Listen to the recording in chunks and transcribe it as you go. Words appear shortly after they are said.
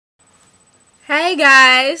Hey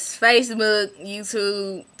guys, Facebook,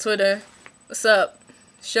 YouTube, Twitter, what's up?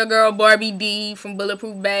 It's your girl Barbie D from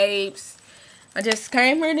Bulletproof Babes. I just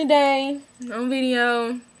came here today on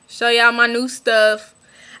video, show y'all my new stuff.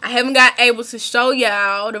 I haven't got able to show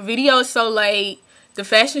y'all. The video is so late. The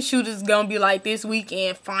fashion shoot is gonna be like this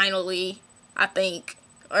weekend finally, I think,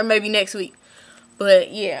 or maybe next week.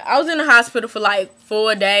 But yeah, I was in the hospital for like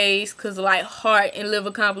 4 days because of like heart and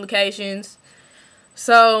liver complications.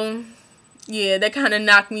 So yeah, that kind of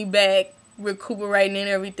knocked me back, recuperating and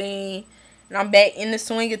everything. And I'm back in the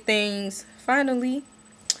swing of things, finally.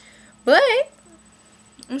 But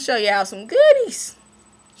I'm going to show y'all some goodies.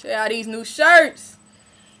 Show y'all these new shirts.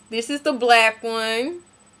 This is the black one.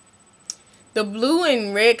 The blue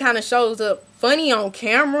and red kind of shows up funny on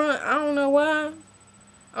camera. I don't know why.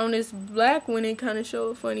 On this black one, it kind of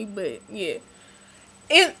shows funny, but yeah.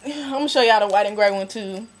 I'm going to show y'all the white and gray one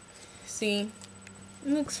too. See,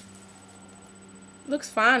 it looks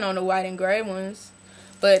fine on the white and gray ones,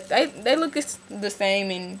 but they look the same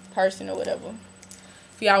in person or whatever,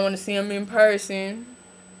 if y'all want to see them in person.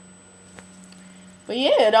 But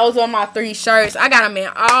yeah, those are my 3 shirts. I got them in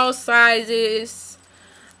all sizes.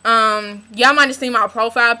 Y'all might have seen my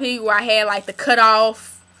profile pic where I had like the cut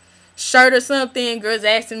off shirt or something. Girls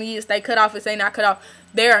asking me if they cut off, if they not cut off.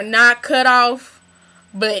 They are not cut off,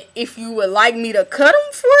 but if you would like me to cut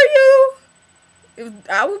them for you, if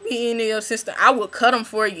I would be in your system, I would cut them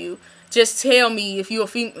for you. Just tell me if you're a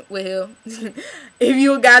female. Well, if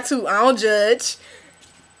you got to, I don't judge.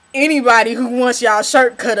 Anybody who wants y'all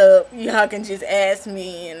shirt cut up, y'all can just ask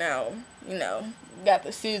me. You know, got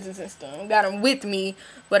the scissors and stuff. Got them with me,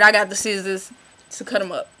 but I got the scissors to cut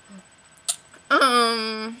them up.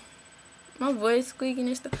 My voice squeaking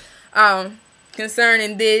and stuff.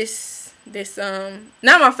 Concerning this,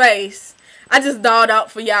 not my face. I just dolled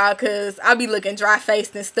out for y'all because I be looking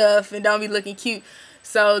dry-faced and stuff and don't be looking cute.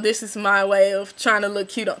 So this is my way of trying to look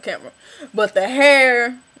cute on camera. But the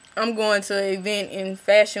hair, I'm going to an event in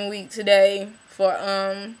Fashion Week today for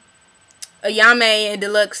a Yame and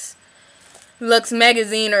Deluxe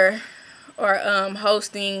magazine or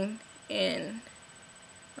hosting, and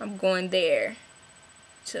I'm going there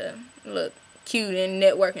to look cute and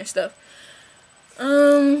network and stuff.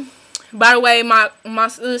 By the way, my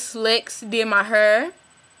sis Lex did my hair.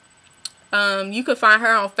 You can find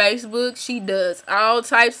her on Facebook. She does all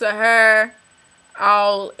types of hair,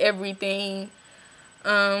 everything.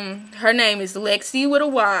 Her name is Lexi with a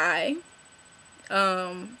Y.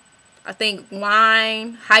 I think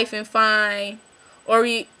wine-fine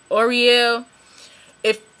Oriel.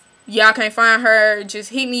 If y'all can't find her, just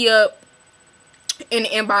hit me up in the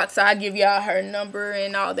inbox. I'll give y'all her number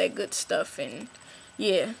and all that good stuff. And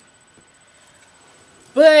yeah.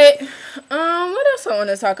 But, what else I want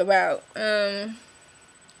to talk about? Oh,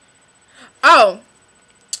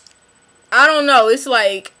 I don't know. It's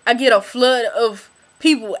like I get a flood of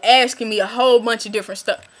people asking me a whole bunch of different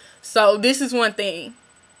stuff. So, this is one thing.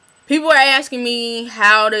 People are asking me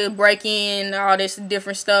how to break in, all this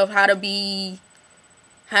different stuff, how to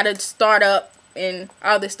start up, and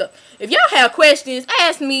all this stuff. If y'all have questions,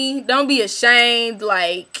 ask me. Don't be ashamed.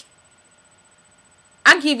 Like,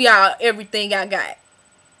 I give y'all everything I got.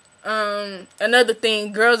 Another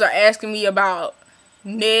thing, girls are asking me about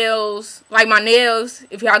nails, like my nails.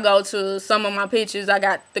 If y'all go to some of my pictures, I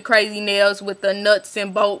got the crazy nails with the nuts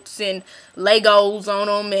and bolts and Legos on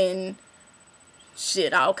them and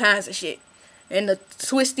shit, all kinds of shit, and the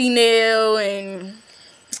twisty nail, and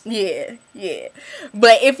yeah.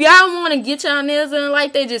 But if y'all want to get y'all nails done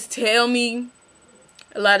like that, just tell me.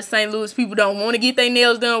 A lot of St. Louis people don't want to get their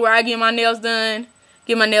nails done where I get my nails done.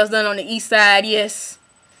 Get my nails done on the east side.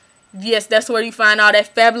 Yes, that's where you find all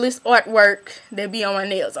that fabulous artwork that be on my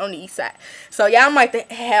nails, on the east side. So y'all might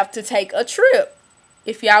have to take a trip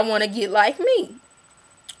if y'all want to get like me.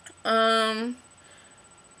 What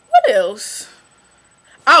else?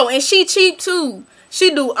 Oh, and she cheap too.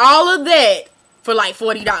 She do all of that for like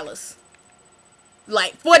 $40.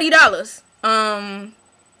 Like $40.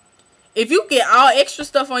 If you get all extra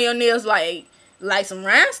stuff on your nails, like some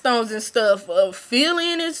rhinestones and stuff,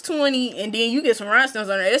 fill-in is $20, and then you get some rhinestones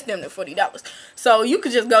on there, it's them to $40. So you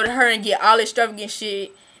could just go to her and get all extravagant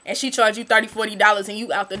shit, and she charge you $30, $40, and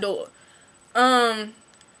you out the door.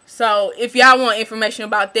 So if y'all want information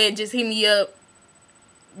about that, just hit me up.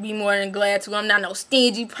 Be more than glad to. I'm not no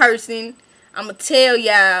stingy person. I'ma tell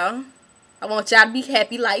y'all. I want y'all to be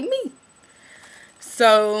happy like me.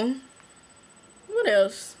 So what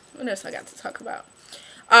else? What else I got to talk about?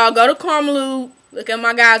 Go to Carmelou. Look at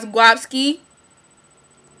my guys Guapski.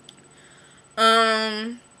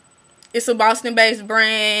 It's a Boston-based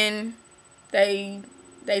brand. They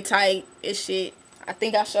They tight as shit. I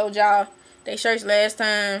think I showed y'all they shirts last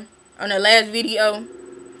time on the last video.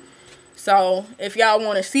 So if y'all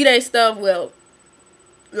want to see they stuff, well,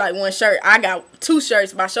 like one shirt, I got 2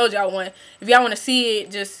 shirts, but I showed y'all one. If y'all want to see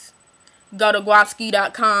it, just go to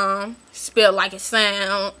guapski.com, spelled like it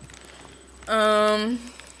sound.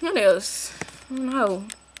 What else? I don't know.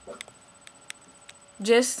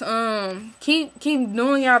 Just keep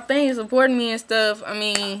doing y'all things, supporting me and stuff. I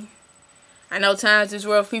mean, I know times this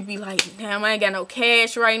world people be like, damn, I ain't got no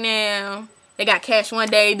cash right now. They got cash one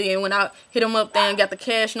day, then when I hit them up, they ain't got the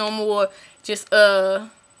cash no more. Just I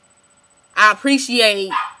appreciate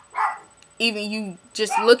even you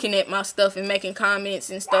just looking at my stuff and making comments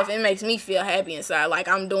and stuff. It makes me feel happy inside, like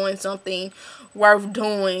I'm doing something worth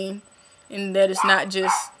doing, and that it's not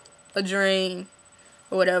just a dream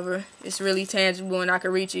or whatever. It's really tangible and I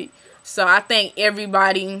can reach it. So I thank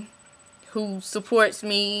everybody who supports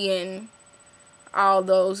me and all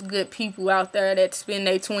those good people out there that spend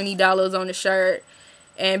their $20 on the shirt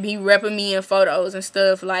and be repping me in photos and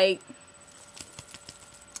stuff. Like,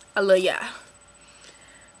 I love y'all.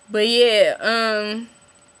 But yeah,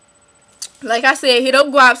 like I said, hit up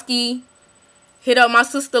Guapski, hit up my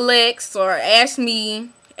sister Lex, or ask me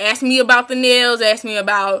about the nails, ask me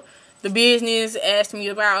about the business, ask me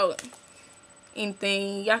about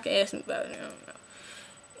anything. Y'all can ask me about it. I don't know.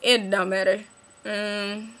 It don't matter.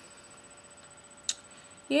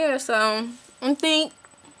 Yeah, so I think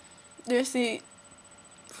that's it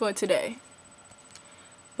for today.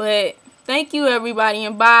 But thank you everybody,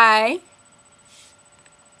 and bye.